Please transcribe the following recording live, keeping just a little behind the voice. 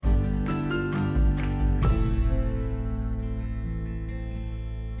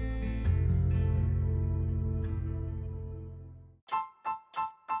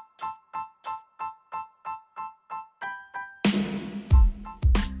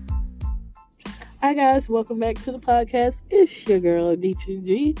Hi guys, welcome back to the podcast. It's your girl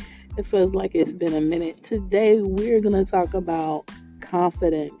DTG. It feels like it's been a minute. Today we're gonna talk about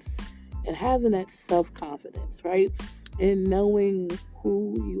confidence and having that self-confidence, right? And knowing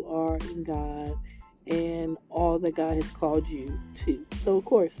who you are in God and all that God has called you to. So of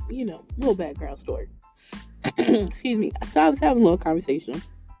course, little background story. Excuse me. So I was having a little conversation.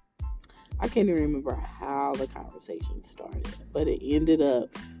 I can't even remember how the conversation started, but it ended up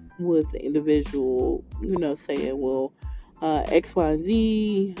with the individual, saying, well,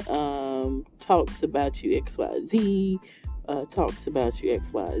 XYZ talks about you, XYZ talks about you,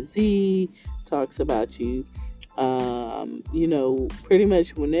 XYZ talks about you. Pretty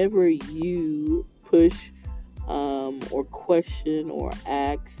much whenever you push or question or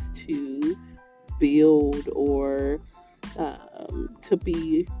ask to build or to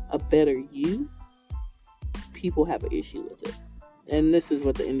be a better you, people have an issue with it. And this is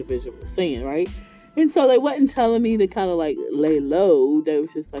what the individual was saying, right? And so they wasn't telling me to kind of like lay low. They was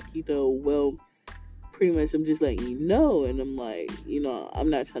just like, well, pretty much I'm just letting you know. And I'm like, I'm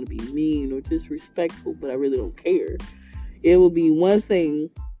not trying to be mean or disrespectful, but I really don't care. It would be one thing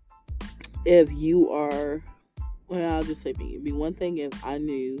if you are, well, I'll just say me. It'd be one thing if I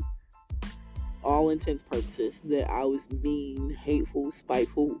knew all intents purposes that I was mean, hateful,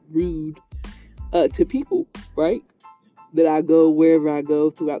 spiteful, rude to people, right? That I go wherever I go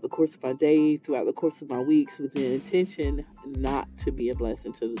throughout the course of my day, throughout the course of my weeks, with the intention not to be a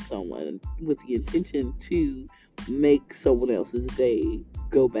blessing to someone, with the intention to make someone else's day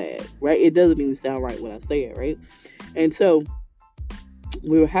go bad, right? It doesn't even sound right when I say it, right? And so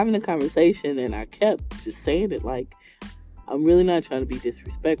we were having a conversation and I kept just saying it like, I'm really not trying to be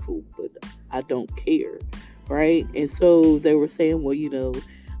disrespectful, but I don't care, right? And so they were saying, well,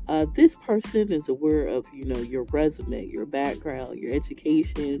 this person is aware of, your resume, your background, your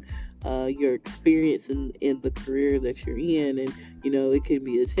education, your experience in the career that you're in, and, it can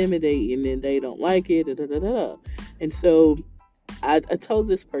be intimidating and they don't like it, da, da, da, da. And so I told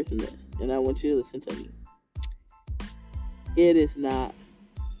this person this, and I want you to listen to me. It is not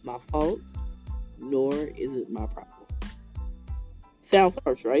my fault, nor is it my problem. Sounds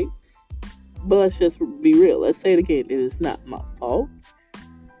harsh, right? But let's just be real. Let's say it again. It is not my fault,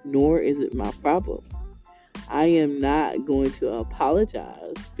 nor is it my problem. I am not going to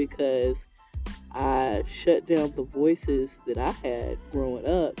apologize because I shut down the voices that I had growing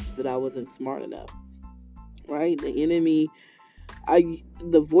up that I wasn't smart enough. Right? The enemy,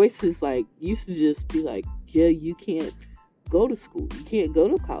 the voices like used to just be like, yeah, you can't go to school. You can't go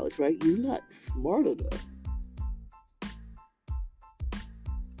to college, right? You're not smart enough.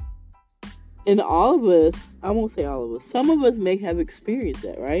 And all of us, I won't say all of us, some of us may have experienced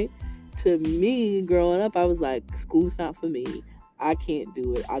that, right? To me, growing up, I was like, school's not for me. I can't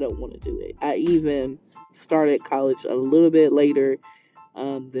do it. I don't want to do it. I even started college a little bit later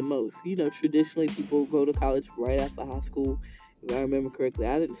than most. Traditionally, people go to college right after high school. If I remember correctly,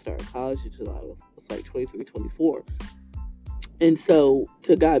 I didn't start college until I was like 23, 24. And so,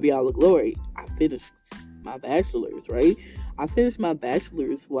 to God be all the glory, I finished my bachelor's, right? I finished my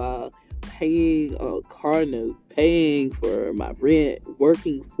bachelor's while paying a car note, paying for my rent,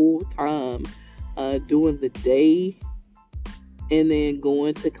 working full time, doing the day, and then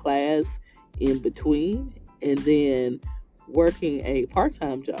going to class in between, and then working a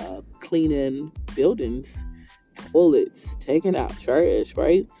part-time job, cleaning buildings, toilets, taking out trash,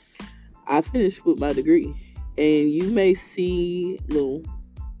 right? I finished with my degree. And you may see little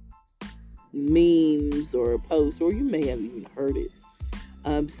memes or posts, or you may have even heard it.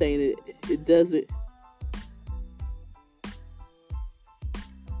 I'm saying it doesn't.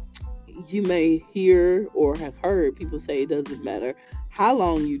 You may hear or have heard people say it doesn't matter how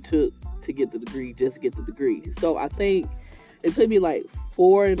long you took to get the degree, just get the degree. So I think it took me like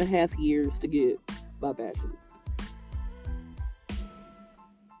 4.5 years to get my bachelor's.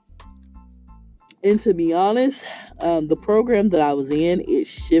 And to be honest, the program that I was in, it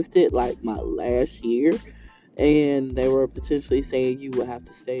shifted like my last year. And they were potentially saying you would have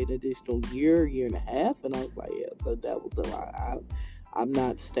to stay an additional year and a half. And I was like, yeah, but that was a lot. I'm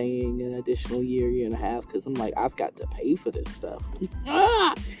not staying an additional year and a half because I'm like, I've got to pay for this stuff.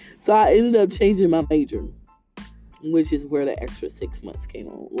 So I ended up changing my major, which is where the extra 6 months came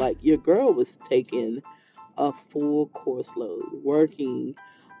on. Like, your girl was taking a full course load, working.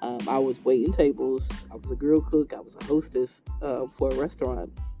 I was waiting tables. I was a grill cook. I was a hostess for a restaurant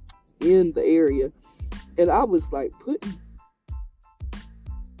in the area. And I was like putting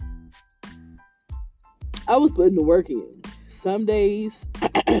the work in. Some days,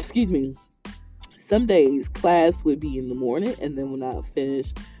 excuse me, some days class would be in the morning, and then when I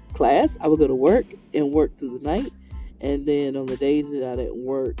finished class, I would go to work and work through the night. And then on the days that I didn't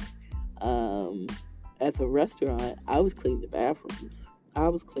work um, at the restaurant, I was cleaning the bathrooms. I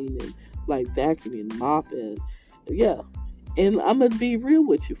was cleaning, like vacuuming, mopping. Yeah. And I'm going to be real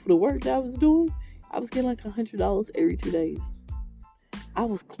with you. For the work that I was doing, I was getting like $100 every 2 days. I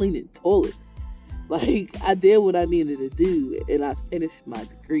was cleaning toilets. Like, I did what I needed to do and I finished my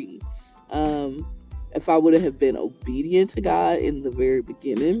degree. Um, if I would have been obedient to God in the very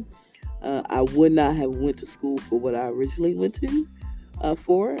beginning, I would not have went to school for what I originally went to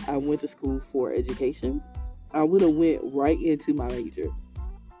for. I went to school for education. I would have went right into my major.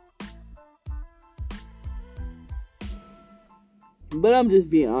 But I'm just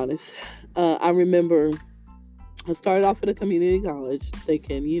being honest. I remember I started off at a community college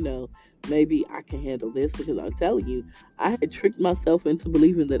thinking, maybe I can handle this because I'm telling you, I had tricked myself into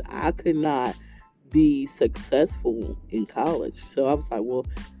believing that I could not be successful in college. So I was like, well,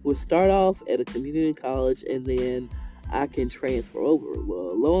 we'll start off at a community college and then I can transfer over.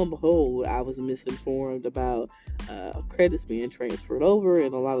 Well, lo and behold, I was misinformed about credits being transferred over,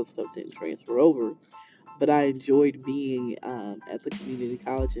 and a lot of stuff didn't transfer over. But I enjoyed being at the community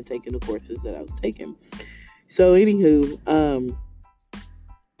college and taking the courses that I was taking. So, anywho,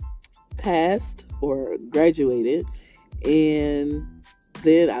 passed or graduated, and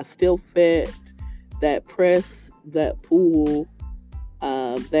then I still felt that press, that pull,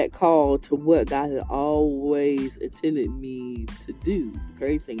 that call to what God had always intended me to do. The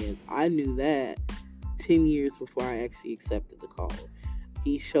great thing is, I knew that 10 years before I actually accepted the call.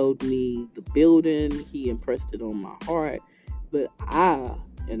 He showed me the building, he impressed it on my heart, but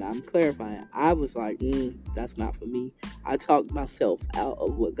and I'm clarifying, I was like, that's not for me. I talked myself out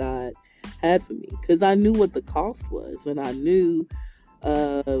of what God had for me because I knew what the cost was and I knew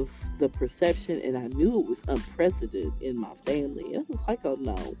of the perception and I knew it was unprecedented in my family. And I was like, oh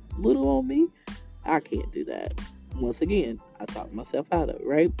no, little on me, I can't do that. Once again, I talked myself out of it,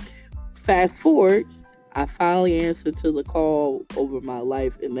 right? Fast forward, I finally answered to the call over my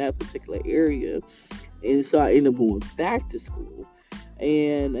life in that particular area. And so I ended up going back to school.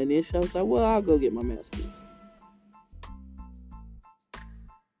 And initially I was like, well, I'll go get my master's.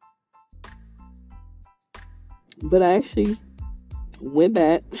 But I actually went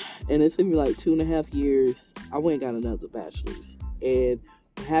back, and it took me like 2.5 years. I went and got another bachelor's. And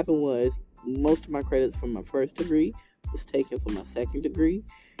what happened was, most of my credits from my first degree was taken for my second degree.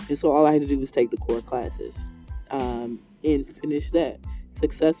 And so all I had to do was take the core classes and finish that.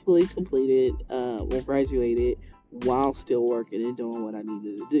 Successfully completed or graduated while still working and doing what I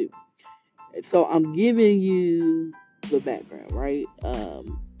needed to do. And so I'm giving you the background, right?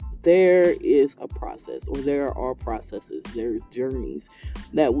 There is a process, or there are processes, there's journeys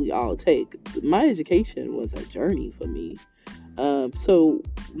that we all take. My education was a journey for me. So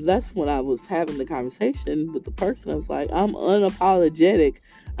that's when I was having the conversation with the person. I was like, I'm unapologetic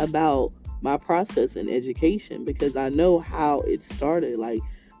about my process in education because I know how it started. Like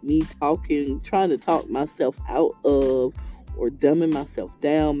me trying to talk myself out of or dumbing myself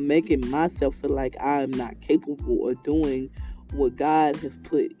down, making myself feel like I'm not capable of doing what God has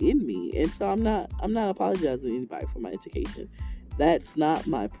put in me. And so I'm not apologizing to anybody for my education. That's not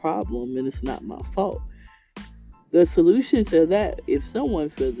my problem and it's not my fault. The solution to that, if someone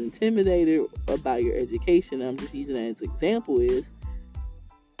feels intimidated about your education, I'm just using that as an example, is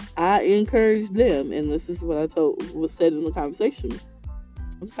I encourage them, and this is what was said in the conversation.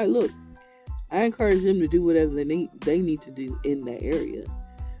 I was like, look, I encourage them to do whatever they need to do in that area.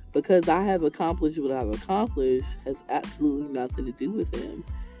 Because I have accomplished what I've accomplished has absolutely nothing to do with them.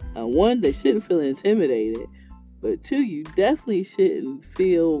 One, they shouldn't feel intimidated. But two, you definitely shouldn't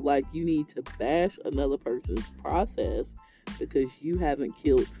feel like you need to bash another person's process because you haven't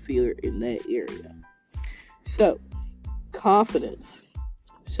killed fear in that area. So, confidence.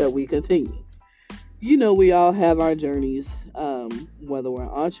 Shall we continue? We all have our journeys, whether we're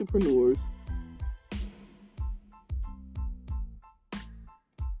entrepreneurs,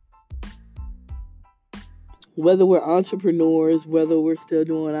 whether we're still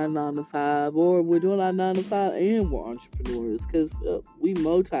doing our 9 to 5, or we're doing our 9 to 5 and we're entrepreneurs, because we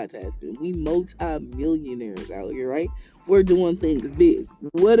multitasking, we multi-millionaires out here, right? We're doing things big.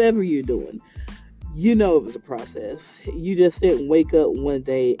 Whatever you're doing, it was a process. You just didn't wake up one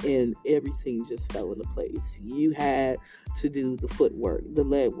day and everything just fell into place. You had to do the footwork, the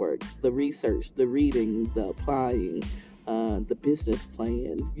leg work, the research, the reading, the applying, the business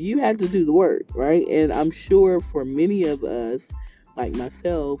plans. You had to do the work, right? And I'm sure for many of us, like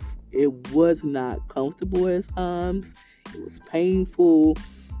myself, it was not comfortable at times. It was painful.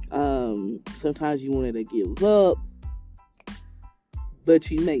 Sometimes you wanted to give up. but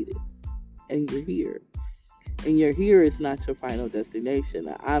you made it and you're here. And you're here is not your final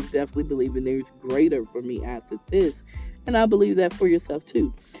destination. I definitely believe in there's greater for me after this. And I believe that for yourself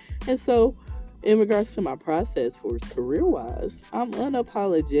too. And so, in regards to my process for career wise, I'm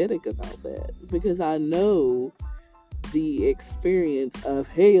unapologetic about that because I know the experience of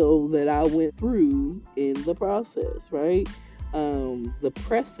hell that I went through in the process, right? The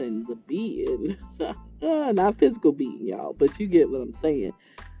pressing, the beating, not physical beating, y'all, but you get what I'm saying.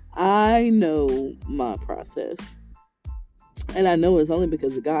 I know my process, and I know it's only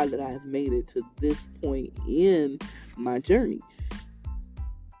because of God that I have made it to this point in my journey.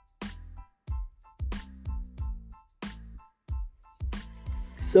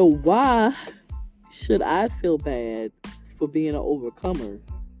 So why should I feel bad for being an overcomer?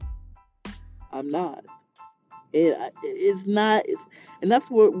 I'm not. It's not. And that's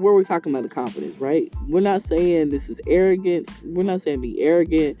where we're talking about the confidence, right? We're not saying this is arrogance. We're not saying be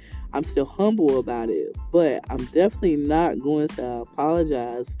arrogant. I'm still humble about it, but I'm definitely not going to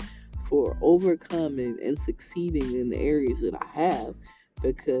apologize for overcoming and succeeding in the areas that I have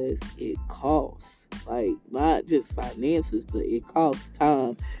because it costs. Like not just finances, but it costs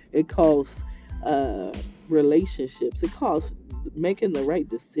time. It costs uh, relationships. It costs making the right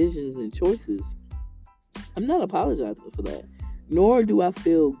decisions and choices. I'm not apologizing for that. Nor do I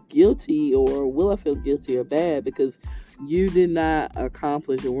feel guilty or will I feel guilty or bad because you did not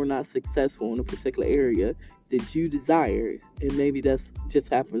accomplish or were not successful in a particular area that you desired. And maybe that's just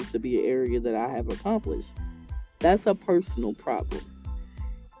happens to be an area that I have accomplished. That's a personal problem.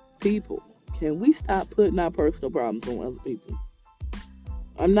 People, can we stop putting our personal problems on other people?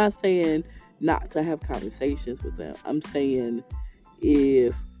 I'm not saying not to have conversations with them. I'm saying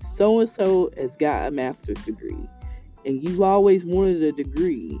if so and so has got a master's degree and you've always wanted a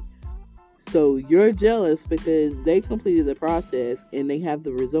degree, so you're jealous because they completed the process and they have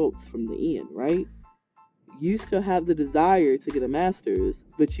the results from the end, right? You still have the desire to get a master's,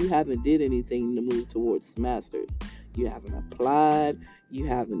 but you haven't did anything to move towards the master's. You haven't applied, you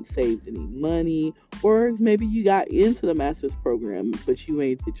haven't saved any money, or maybe you got into the master's program, but you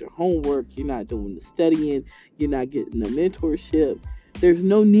ain't did your homework, you're not doing the studying, you're not getting the mentorship. There's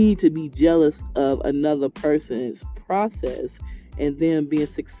no need to be jealous of another person's process and them being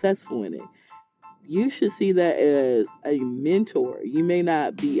successful in it. You should see that as a mentor. You may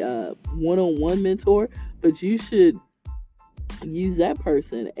not be a one-on-one mentor, but you should use that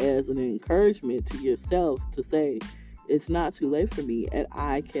person as an encouragement to yourself to say, it's not too late for me and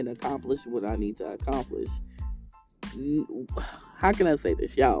I can accomplish what I need to accomplish. How can I say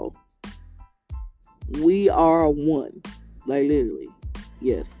this, y'all? We are one. Like literally.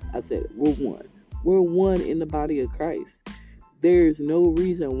 Yes, I said it. We're one. We're one in the body of Christ. There's no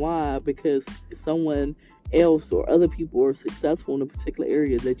reason why, because someone else or other people are successful in a particular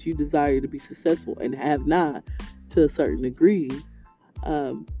area that you desire to be successful and have not to a certain degree,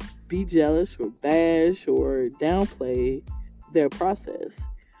 be jealous or bash or downplay their process.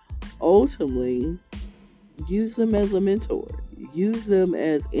 Ultimately, use them as a mentor, use them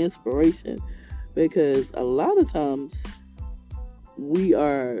as inspiration, because a lot of times we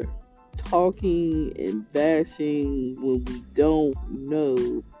are talking and bashing when we don't know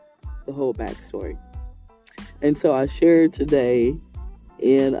the whole backstory. And so I shared today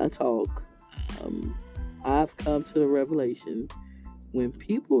in a talk, I've come to the revelation when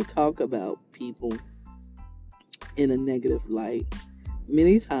people talk about people in a negative light,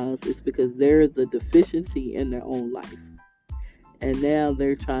 many times it's because there is a deficiency in their own life. And now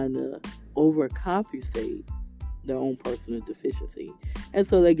they're trying to overcompensate their own personal deficiency. And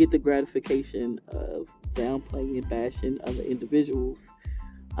so they get the gratification of downplaying and bashing other individuals.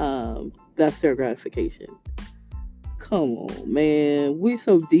 That's their gratification. Come on, man. We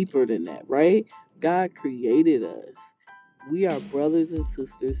so deeper than that, right? God created us. We are brothers and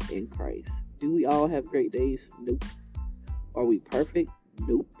sisters in Christ. Do we all have great days? Nope. Are we perfect?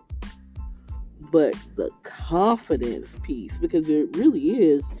 Nope. But the confidence piece, because it really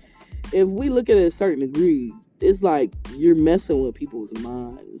is, if we look at it a certain degree, it's like you're messing with people's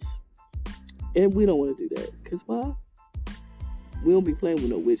minds. And we don't want to do that. Because why? We don't be playing with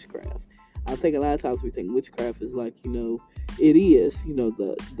no witchcraft. I think a lot of times we think witchcraft is like, it is,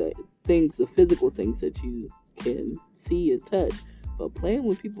 the things, the physical things that you can see and touch. But playing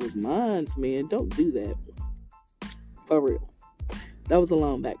with people's minds, man, don't do that. For real. That was a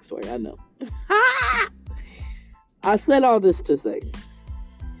long backstory, I know. I said all this to say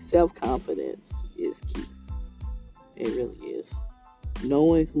self-confidence is key. It really is.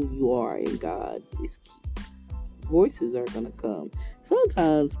 Knowing who you are in God is key. Voices are going to come.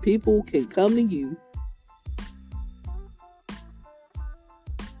 Sometimes people can come to you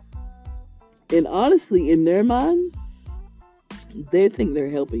And honestly, in their mind, they think they're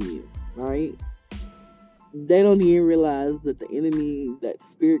helping you, right? They don't even realize that the enemy, that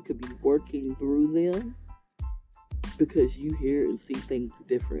spirit could be working through them because you hear and see things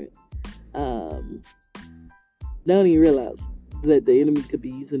different. Um, they don't even realize that the enemy could be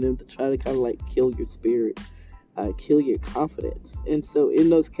using them to try to kind of like kill your spirit, kill your confidence. And so, in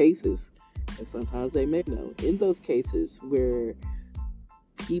those cases, and sometimes they may know, in those cases where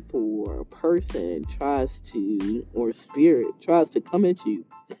people or a person tries to, or spirit tries to come at you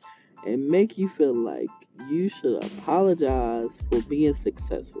and make you feel like you should apologize for being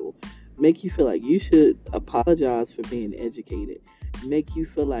successful, make you feel like you should apologize for being educated, make you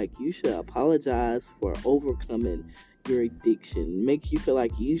feel like you should apologize for overcoming your addiction, make you feel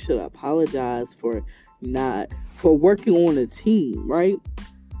like you should apologize for not for working on a team, right?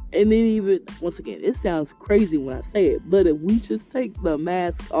 And then even once again, it sounds crazy when I say it, but if we just take the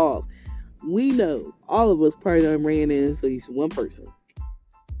mask off, we know all of us probably done ran into at least one person.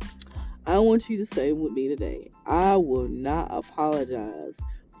 I want you to say with me today, I will not apologize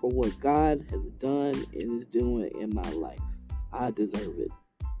for what God has done and is doing in my life. I deserve it.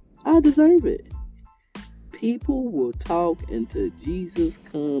 I deserve it. People will talk until Jesus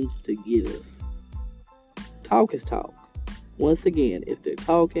comes to get us. Talk is talk. Once again, if they're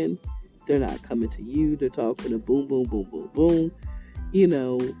talking, they're not coming to you. They're talking to boom, boom, boom, boom, boom. You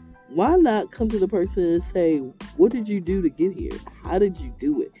know, why not come to the person and say, what did you do to get here? How did you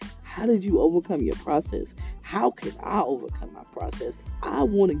do it? How did you overcome your process? How can I overcome my process? I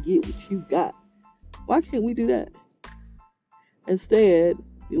want to get what you got. Why can't we do that? Instead,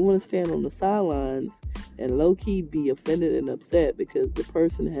 you want to stand on the sidelines and low-key be offended and upset because the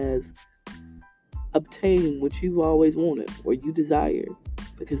person has obtained what you've always wanted or you desired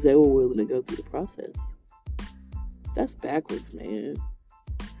because they were willing to go through the process. That's backwards, man.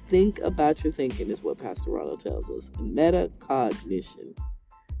 Think about your thinking is what Pastor Ronald tells us. Metacognition.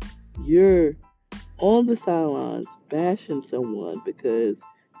 You're on the sidelines bashing someone because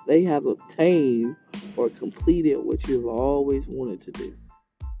they have obtained or completed what you've always wanted to do.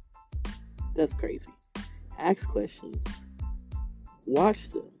 That's crazy. Ask questions. Watch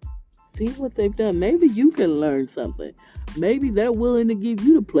them. See what they've done. Maybe you can learn something. Maybe they're willing to give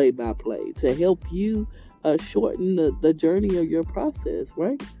you the play-by-play to help you shorten the journey of your process,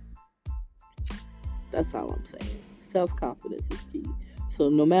 right? That's all I'm saying. Self-confidence is key. So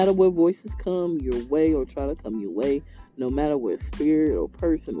no matter what voices come your way or try to come your way, no matter what spirit or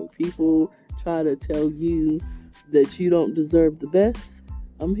person or people try to tell you that you don't deserve the best,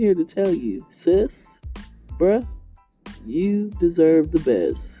 I'm here to tell you, sis, bruh, you deserve the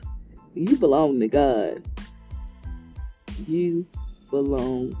best. You belong to God. You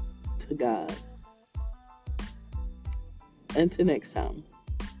belong to God. Until next time,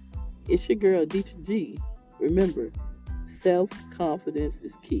 it's your girl, Deecha G. Remember, self-confidence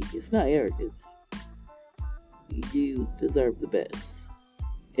is key. It's not arrogance. You deserve the best.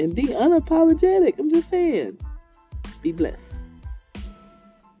 And be unapologetic. I'm just saying. Be blessed.